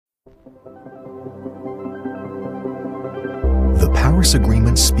Paris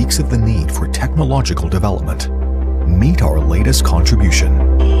Agreement speaks of the need for technological development. Meet our latest contribution.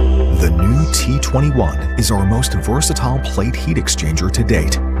 The new T21 is our most versatile plate heat exchanger to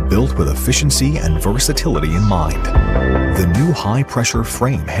date, built with efficiency and versatility in mind. The new high-pressure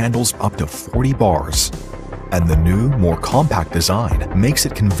frame handles up to 40 bars, and the new, more compact design makes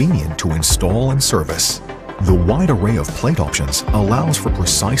it convenient to install and service. The wide array of plate options allows for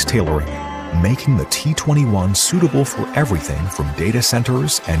precise tailoring, making the T21 suitable for everything from data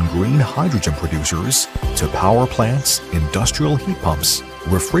centers and green hydrogen producers to power plants, industrial heat pumps,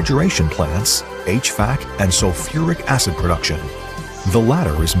 refrigeration plants, HVAC, and sulfuric acid production. The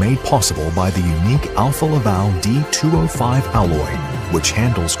latter is made possible by the unique Alfa Laval D-205 alloy, which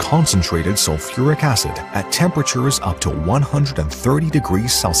handles concentrated sulfuric acid at temperatures up to 130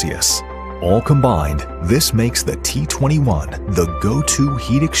 degrees Celsius. All combined, this makes the T21 the go-to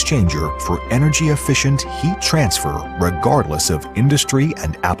heat exchanger for energy-efficient heat transfer regardless of industry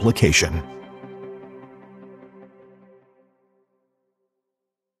and application.